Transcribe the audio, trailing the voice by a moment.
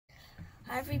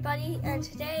Hi everybody, and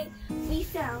today we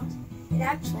found an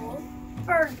actual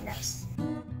bird nest.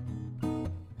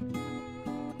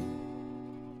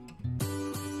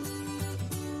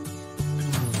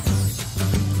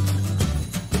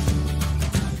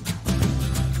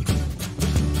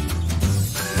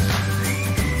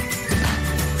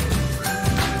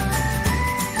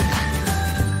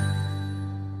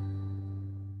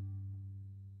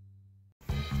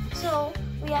 So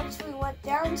we actually went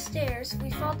downstairs. We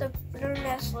thought the bird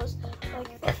nest was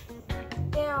like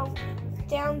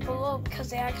down below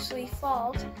because they actually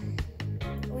fall.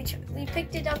 We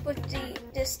picked it up with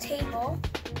this table,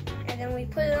 and then we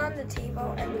put it on the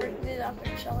table and bring it up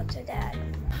and show it to Dad.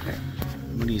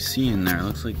 What do you see in there?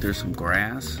 Looks like there's some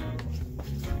grass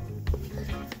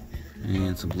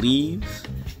and some leaves.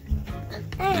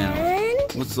 And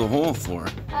what's the hole for?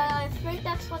 I think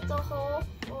that's what the hole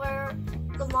where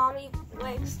the mommy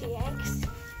lays the eggs.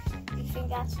 Do you think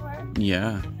that's where?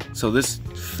 Yeah. So this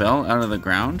fell out of the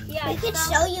ground? Yeah. We could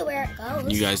show you where it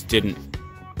goes. You guys didn't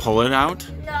pull it out?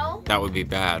 No. That would be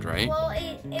bad, right? Well,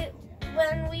 it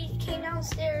when we came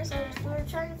downstairs, we were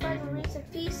trying to find the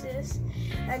recent pieces,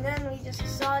 and then we just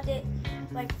sawed it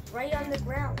like right on the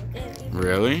ground.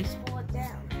 Really? Just pull it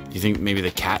down. Do you think maybe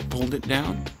the cat pulled it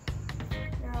down?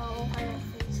 No, I don't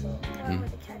think so. Why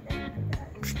would the cat do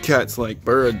that? Cats like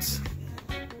birds.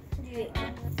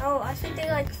 Oh, I think they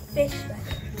like fish better.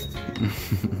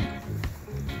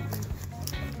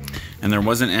 And there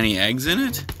wasn't any eggs in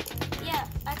it? Yeah,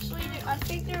 actually, I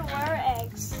think there were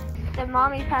eggs. The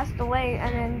mommy passed away,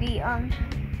 and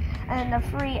then the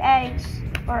 3 eggs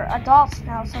are adults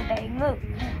now, so they moved.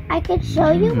 I could show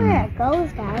you where it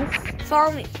goes, guys.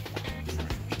 Follow me.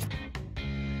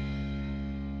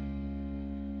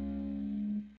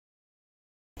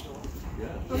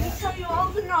 Let me tell you all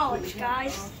the knowledge,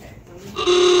 guys.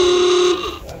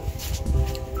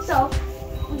 So,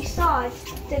 we saw it,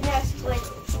 the nest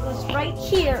was right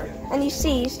here, and you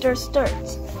see there's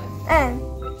dirt. And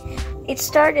it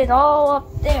started all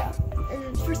up there.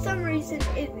 And for some reason,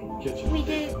 we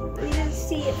didn't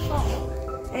see it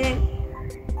fall.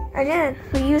 And then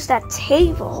we used that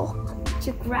table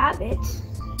to grab it.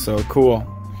 So cool.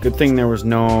 Good thing there was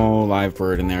no live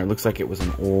bird in there. It looks like it was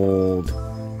an old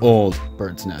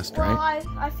bird's nest, right?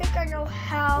 Well, I think I know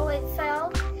how it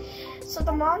fell. So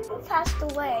the mom passed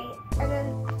away, and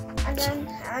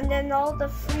then all the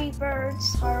 3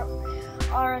 birds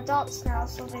are adults now,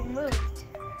 so they moved.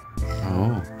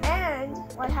 Oh. And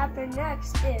what happened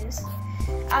next is,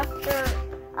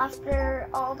 after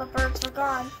all the birds were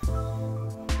gone,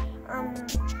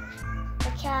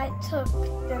 the cat took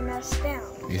the nest down.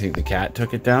 You think the cat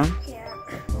took it down? Yeah.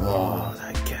 Oh,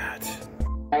 that cat.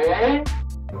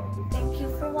 Thank you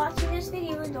for watching this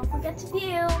video, and don't forget to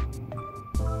view.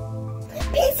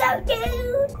 Peace out,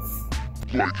 dudes!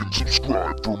 Like and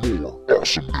subscribe for more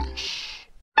awesomeness.